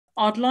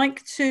I'd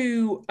like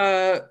to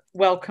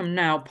welcome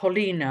now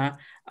Polina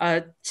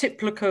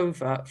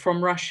Teploukhova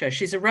from Russia.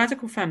 She's a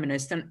radical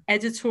feminist and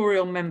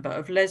editorial member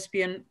of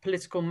lesbian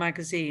political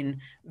magazine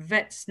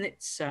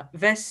Vestnitsa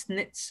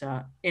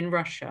in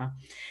Russia.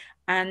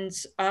 And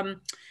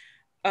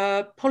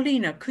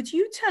Polina, could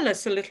you tell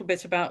us a little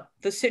bit about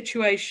the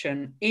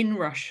situation in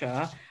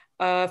Russia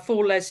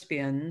for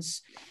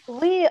lesbians?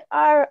 We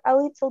are a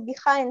little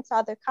behind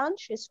other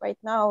countries right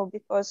now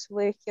because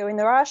we're here in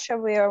Russia.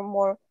 We are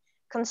more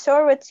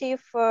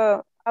conservative,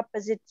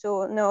 opposite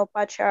to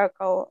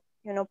neo-patriarchal,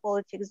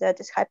 politics that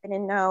is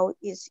happening now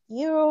is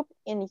Europe,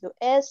 in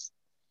US.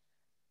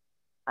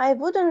 I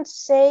wouldn't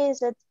say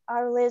that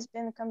our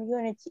lesbian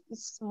community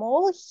is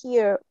small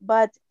here,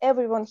 but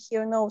everyone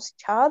here knows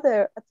each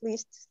other, at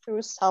least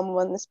through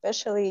someone,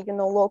 especially,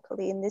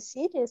 locally in the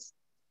cities.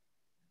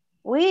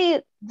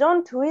 We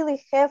don't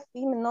really have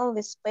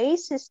women-only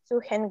spaces to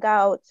hang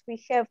out.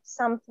 We have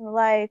something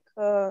like,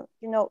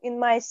 in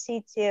my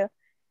city,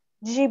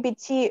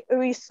 LGBT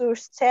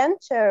Resource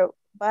Center,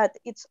 but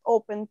it's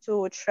open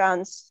to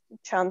trans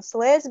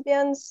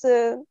lesbians,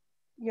 and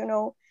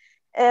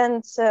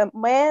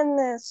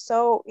men,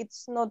 so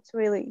it's not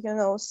really,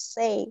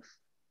 safe.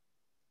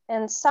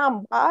 And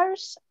some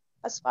bars,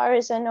 as far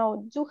as I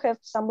know, do have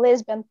some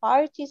lesbian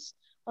parties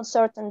on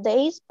certain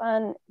days,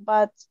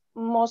 but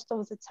most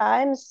of the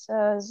times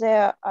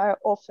there are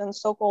often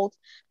so-called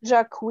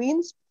drag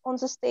queens on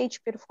the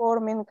stage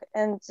performing,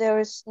 and there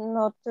is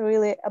not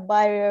really a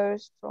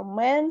barriers from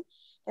men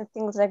and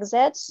things like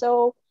that.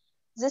 So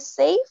the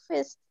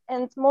safest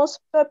and most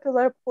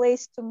popular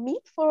place to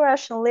meet for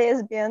Russian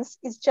lesbians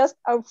is just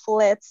our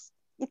flats.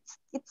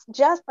 It's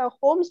just our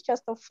homes,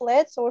 just our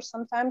flats, or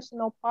sometimes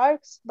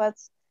parks, but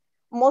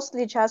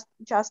mostly just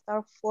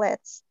our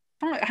flats.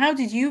 How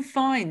did you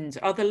find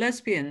other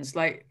lesbians,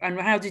 and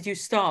how did you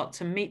start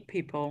to meet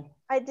people?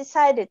 I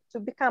decided to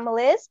become a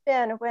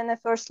lesbian when I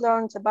first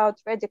learned about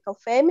radical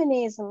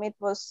feminism. It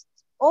was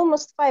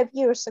almost 5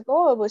 years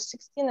ago. I was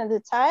 16 at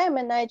the time,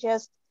 and I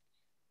just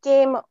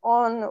came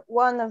on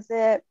one of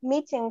the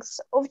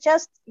meetings of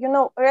just,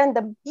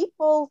 random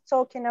people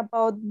talking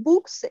about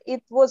books.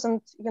 It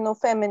wasn't,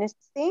 feminist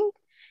thing.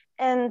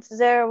 And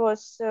there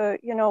was,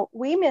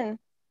 women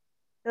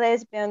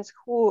lesbians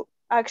who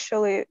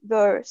actually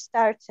were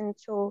starting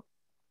to,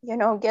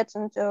 get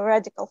into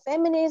radical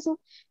feminism,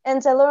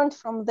 and I learned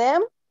from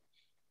them.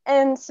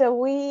 And so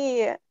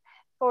we,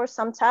 for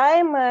some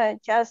time,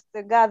 just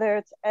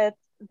gathered at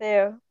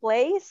their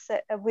place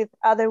with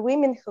other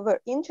women who were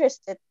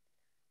interested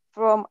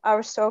from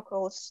our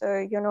circles,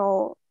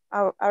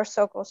 our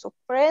circles of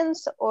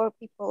friends or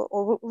people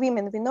or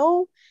women we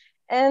know.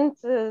 And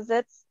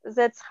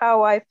that's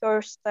how I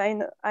first,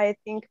 I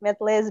think, met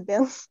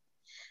lesbians.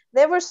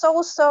 There was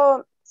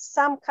also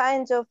some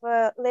kind of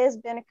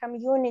lesbian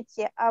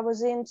community I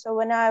was into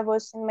when I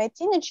was in my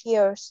teenage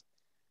years.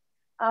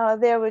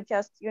 There were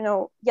just,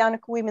 young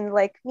women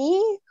like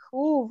me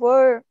who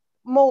were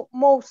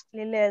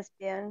mostly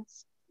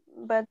lesbians,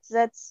 but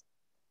that's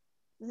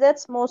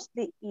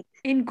mostly it.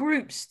 In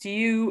groups, do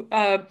you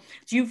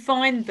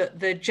find that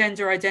the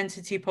gender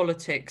identity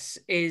politics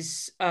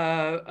is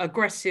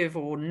aggressive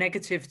or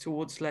negative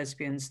towards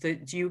lesbians?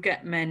 Do you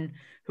get men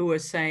who are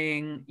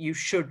saying you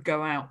should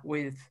go out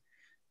with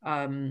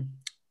them,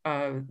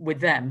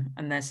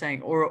 and they're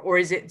saying, or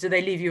is it, do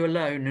they leave you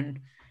alone? And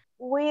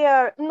we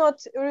are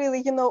not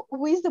really,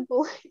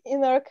 visible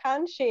in our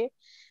country.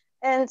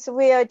 And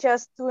we are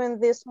just doing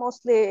this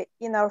mostly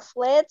in our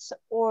flats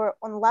or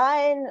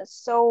online.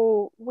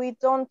 So we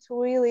don't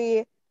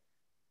really,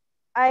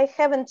 I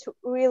haven't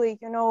really,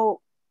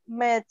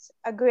 met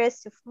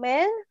aggressive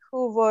men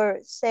who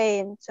were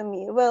saying to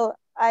me, well,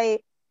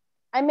 I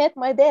met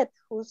my dad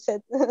who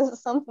said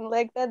something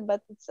like that,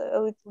 but it's a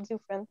little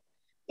different.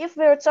 If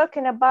we're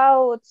talking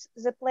about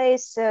the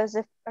place,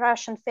 the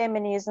Russian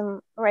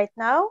feminism right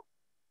now,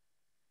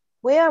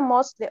 we are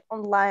mostly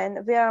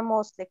online. We are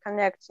mostly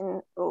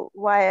connecting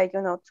via,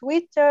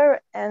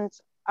 Twitter and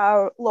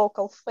our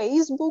local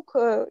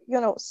Facebook,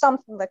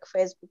 something like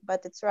Facebook,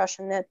 but it's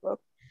Russian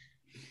network.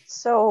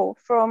 So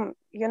from,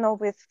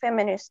 with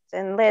feminists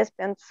and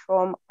lesbians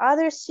from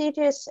other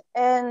cities,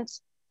 and,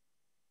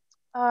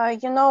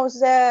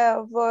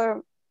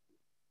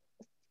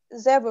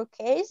 there were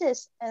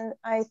cases, and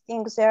I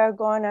think they're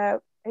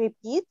gonna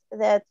repeat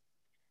that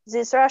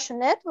this Russian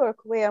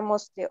network we are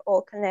mostly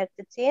all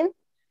connected in,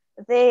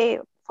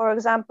 they, for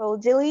example,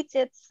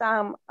 deleted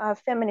some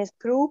feminist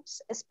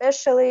groups,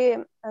 especially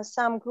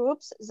some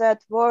groups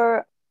that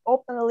were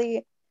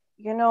openly,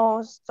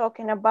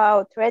 talking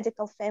about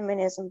radical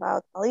feminism,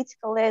 about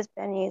political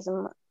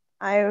lesbianism.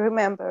 I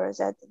remember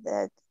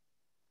that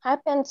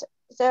happened.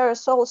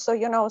 There's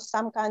also,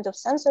 some kind of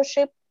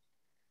censorship.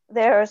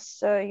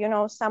 There's,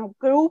 some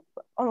group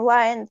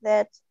online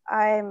that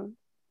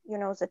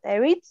that I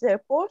read their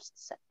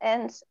posts,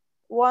 and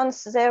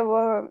once there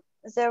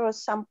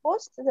was some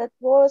post that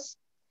was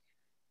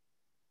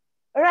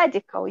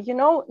radical,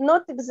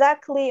 not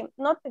exactly,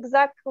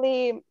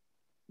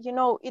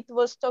 it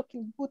was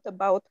talking good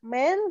about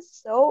men,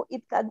 so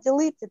it got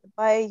deleted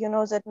by,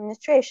 the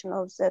administration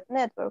of that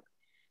network.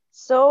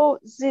 So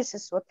this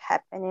is what's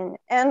happening.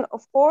 And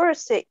of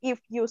course, if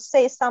you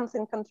say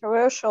something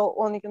controversial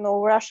on,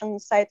 Russian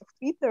side of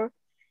Twitter,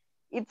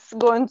 it's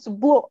going to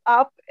blow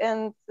up,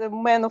 and the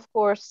men, of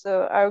course,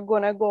 are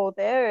gonna go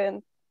there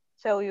and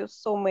tell you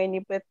so many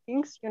bad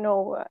things.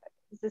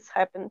 This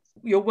happens.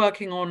 You're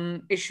working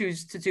on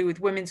issues to do with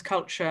women's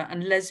culture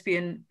and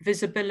lesbian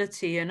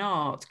visibility in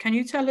art. Can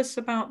you tell us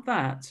about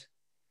that?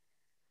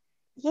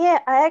 Yeah,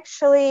 I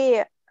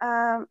actually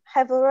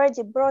have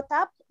already brought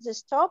up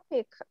this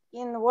topic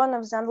in one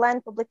of the online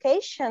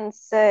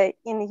publications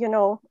in,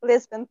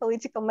 lesbian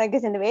political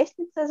magazine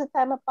Vestnitsa that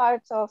I'm a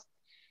part of.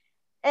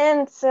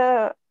 And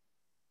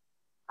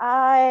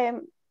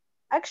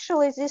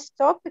actually, this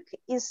topic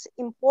is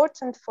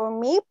important for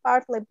me,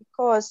 partly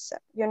because,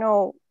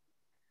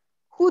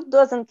 who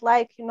doesn't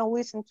like,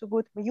 listen to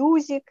good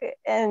music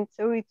and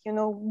read,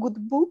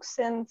 good books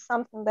and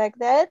something like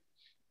that.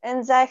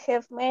 And I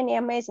have many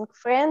amazing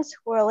friends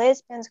who are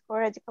lesbians, who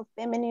are radical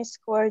feminists,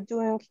 who are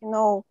doing,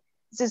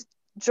 this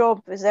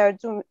job. They're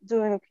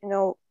doing,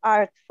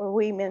 art for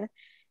women.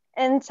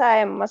 And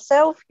I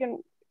myself,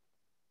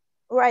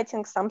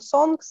 writing some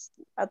songs,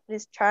 at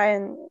least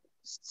trying,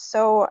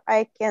 so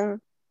I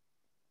can,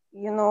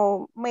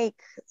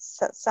 make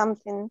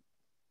something,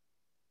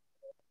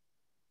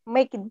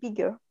 make it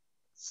bigger.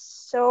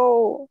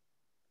 So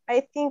I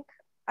think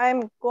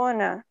I'm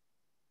gonna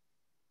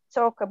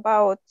talk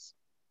about,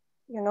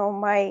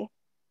 my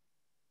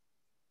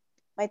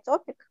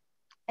topic,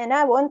 and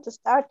I want to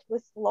start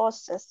with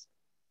losses,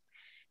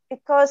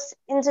 because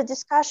in the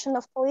discussion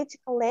of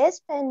political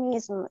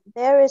lesbianism,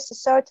 there is a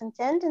certain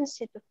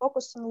tendency to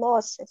focus on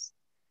losses,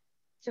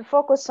 to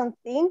focus on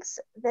things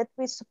that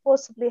we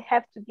supposedly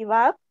have to give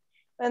up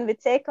when we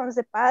take on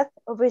the path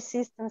of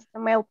resistance to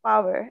male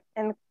power.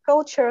 And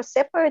cultural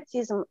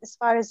separatism, as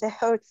far as I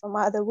heard from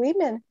other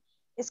women,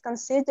 is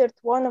considered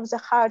one of the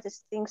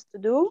hardest things to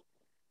do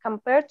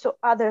compared to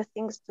other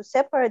things to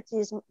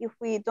separatism, if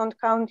we don't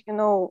count,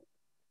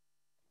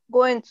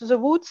 going to the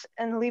woods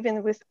and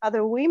living with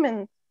other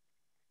women.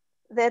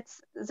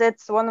 That's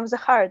one of the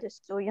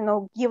hardest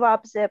to, give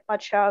up the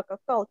patriarchal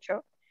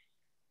culture.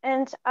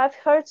 And I've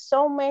heard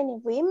so many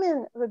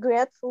women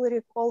regretfully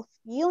recall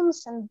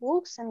films and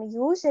books and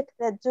music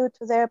that, due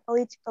to their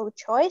political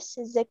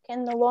choices, they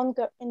can no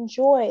longer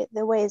enjoy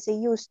the way they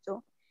used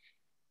to.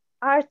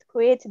 Art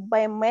created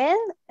by men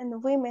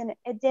and women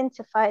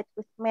identified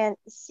with men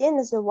is seen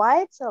as a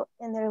vital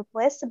and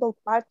irreplaceable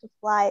part of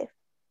life.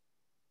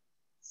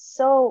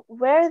 So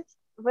where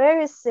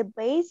is the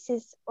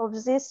basis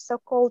of this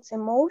so-called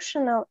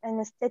emotional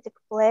and aesthetic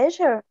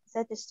pleasure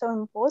that is so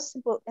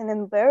impossible and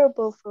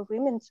unbearable for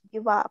women to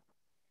give up?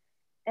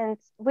 And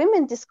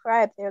women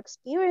describe their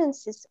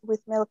experiences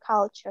with male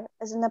culture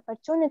as an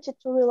opportunity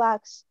to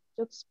relax,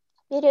 to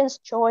experience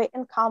joy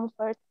and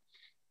comfort.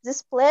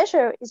 This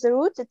pleasure is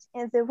rooted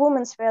in the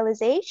woman's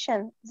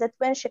realization that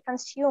when she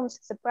consumes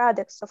the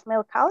products of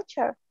male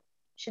culture,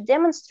 she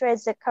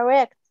demonstrates the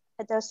correct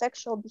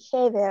heterosexual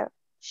behavior.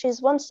 She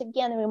is once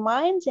again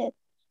reminded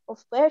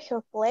of where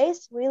her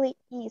place really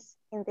is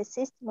in the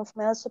system of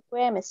male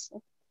supremacy.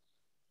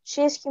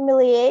 She is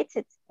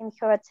humiliated in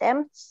her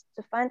attempts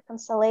to find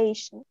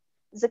consolation.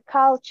 The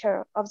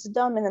culture of the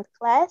dominant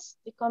class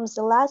becomes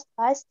the last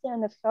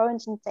bastion of her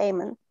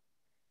entertainment.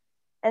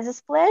 And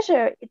this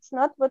pleasure, it's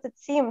not what it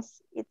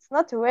seems. It's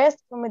not a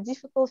rest from a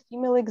difficult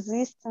female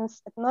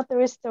existence. It's not a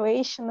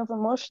restoration of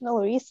emotional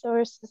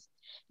resources.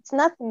 It's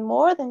nothing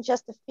more than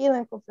just a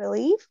feeling of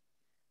relief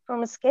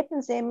from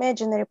escaping the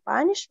imaginary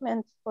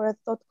punishment for a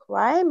thought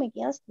crime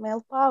against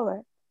male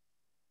power.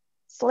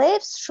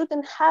 Slaves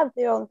shouldn't have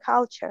their own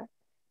culture,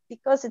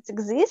 because its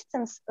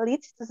existence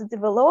leads to the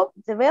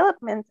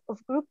development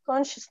of group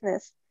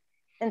consciousness,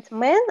 and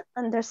men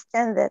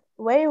understand that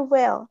very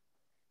well.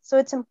 So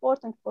it's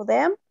important for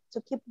them to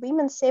keep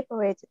women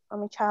separated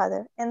from each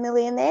other and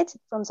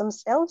alienated from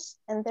themselves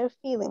and their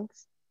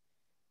feelings.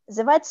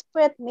 The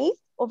widespread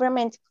myth of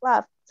romantic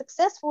love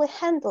successfully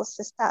handles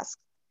this task,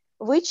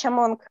 which,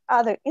 among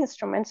other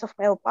instruments of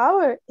male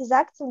power, is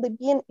actively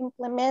being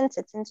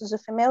implemented into the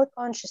female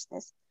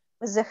consciousness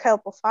with the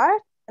help of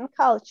art and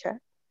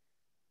culture.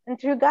 And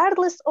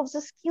regardless of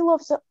the skill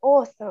of the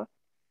author,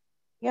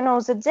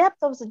 the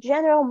depth of the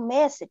general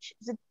message,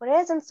 the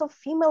presence of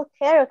female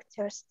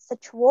characters,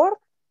 such work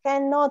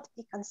cannot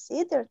be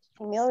considered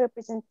female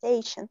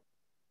representation,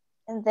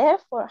 and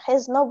therefore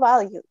has no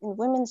value in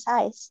women's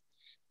eyes,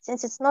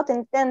 since it's not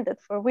intended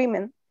for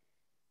women.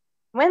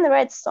 Men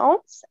write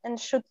songs and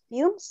shoot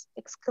films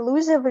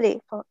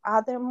exclusively for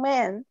other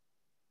men.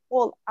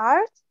 All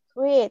art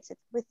created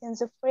within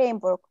the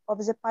framework of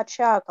the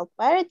patriarchal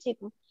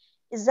paradigm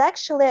is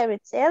actually a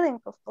retelling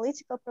of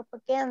political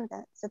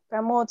propaganda that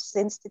promotes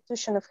the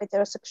institution of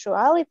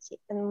heterosexuality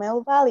and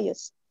male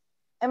values.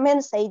 A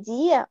man's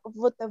idea of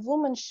what a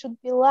woman should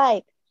be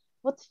like,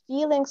 what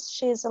feelings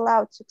she is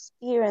allowed to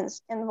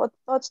experience, and what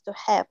thoughts to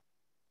have.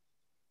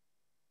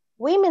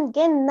 Women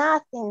gain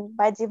nothing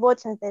by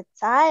devoting their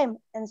time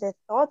and their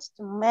thoughts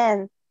to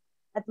men,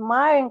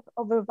 admiring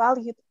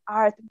overvalued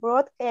art,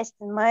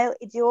 broadcasting male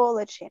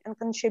ideology, and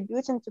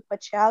contributing to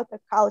patriarchal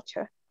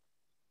culture.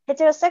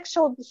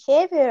 Heterosexual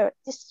behavior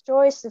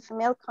destroys the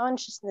female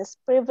consciousness,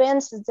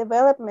 prevents the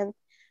development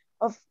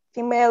of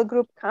female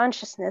group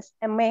consciousness,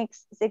 and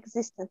makes the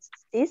existence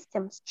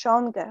system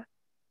stronger.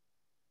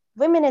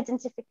 Women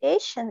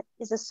identification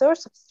is a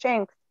source of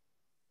strength.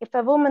 If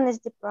a woman is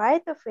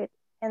deprived of it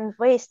and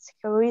wastes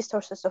her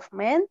resources of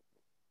men,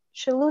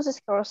 she loses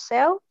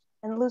herself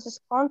and loses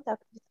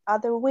contact with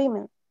other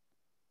women.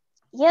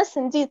 Yes,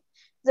 indeed,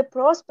 the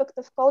prospect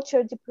of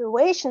cultural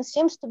deprivation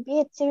seems to be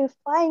a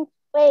terrifying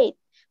fate,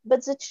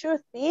 but the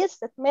truth is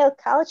that male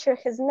culture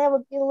has never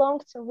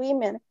belonged to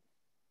women,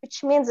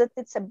 which means that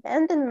its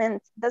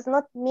abandonment does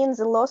not mean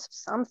the loss of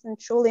something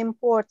truly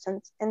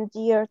important and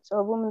dear to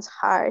a woman's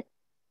heart.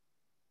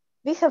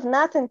 We have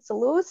nothing to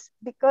lose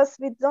because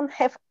we don't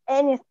have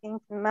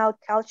anything in male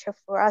culture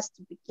for us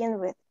to begin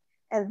with.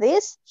 And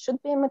this should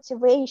be a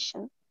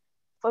motivation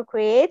for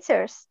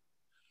creators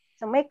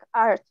to make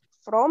art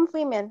from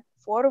women,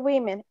 for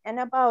women, and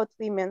about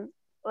women.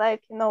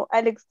 Like,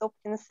 Alex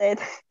Dobkin said,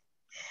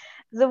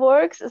 the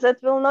works that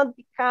will not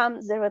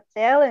become the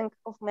retelling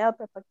of male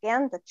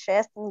propaganda,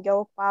 chest and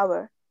girl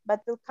power,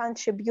 but will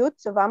contribute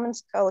to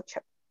women's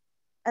culture.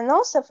 And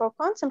also for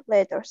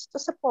contemplators to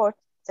support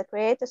the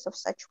creators of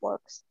such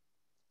works.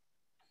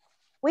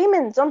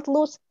 Women don't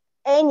lose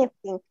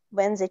anything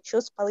when they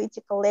choose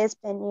political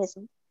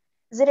lesbianism.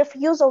 The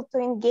refusal to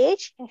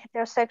engage in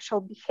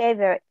heterosexual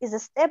behavior is a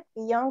step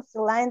beyond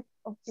the line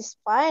of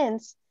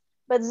defiance,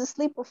 but the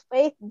slip of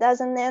faith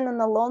doesn't end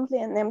on a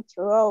lonely and empty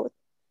road.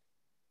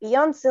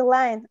 Beyond the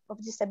line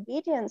of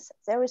disobedience,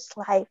 there is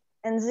life,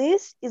 and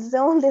this is the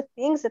only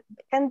thing that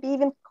can be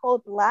even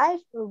called life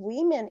for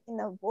women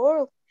in a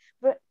world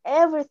where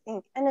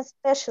everything, and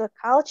especially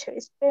culture,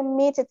 is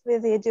permitted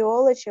with the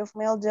ideology of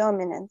male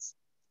dominance.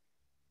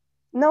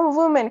 No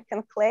woman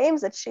can claim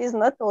that she is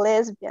not a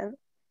lesbian.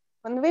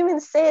 When women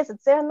say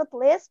that they are not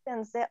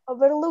lesbians, they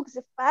overlook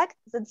the fact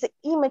that the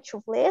image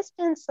of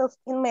lesbians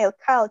in male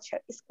culture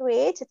is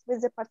created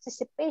with the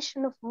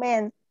participation of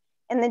men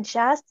and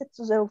adjusted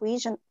to their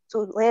vision to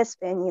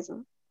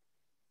lesbianism.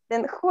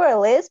 Then who are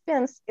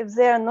lesbians if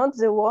they are not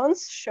the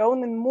ones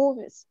shown in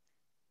movies?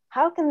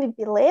 How can we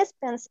be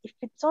lesbians if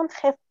we don't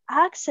have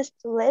access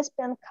to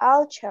lesbian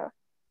culture?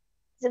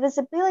 The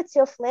visibility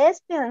of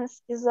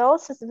lesbians is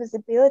also the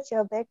visibility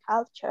of their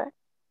culture.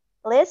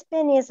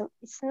 Lesbianism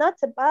is not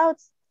about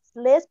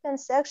lesbian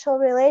sexual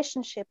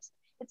relationships.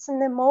 It's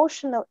an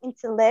emotional,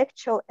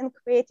 intellectual, and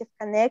creative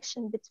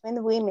connection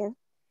between women.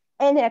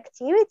 Any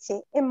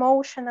activity,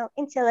 emotional,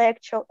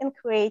 intellectual, and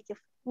creative,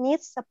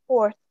 needs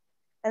support.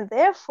 And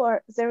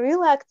therefore, the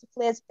real act of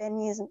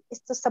lesbianism is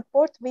to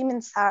support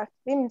women's art,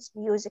 women's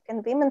music,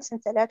 and women's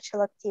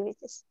intellectual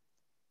activities.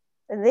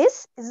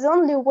 This is the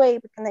only way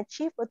we can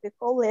achieve what we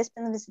call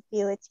lesbian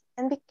visibility.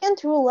 And we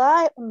can't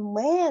rely on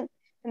men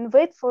and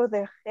wait for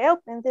their help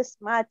in this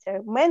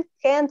matter. Men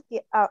can't be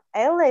our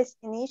allies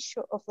in the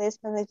issue of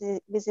lesbian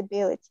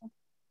visibility.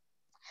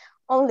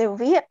 Only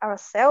we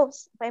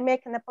ourselves, by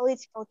making a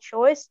political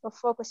choice of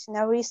focusing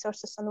our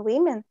resources on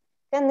women,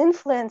 can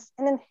influence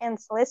and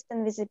enhance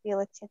lesbian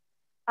visibility,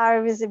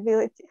 our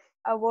visibility.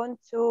 I want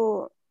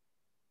to,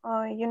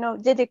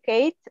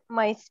 dedicate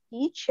my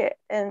speech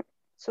and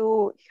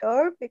to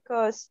her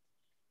because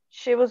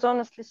she was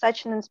honestly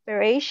such an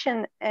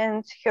inspiration,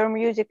 and her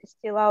music is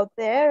still out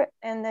there,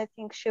 and I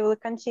think she will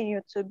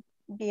continue to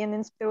be an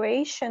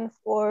inspiration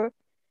for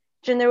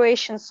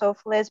generations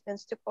of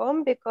lesbians to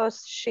come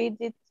because she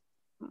did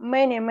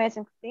many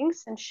amazing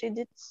things, and she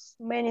did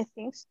many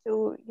things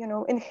to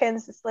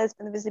enhance this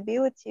lesbian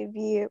visibility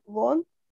we want.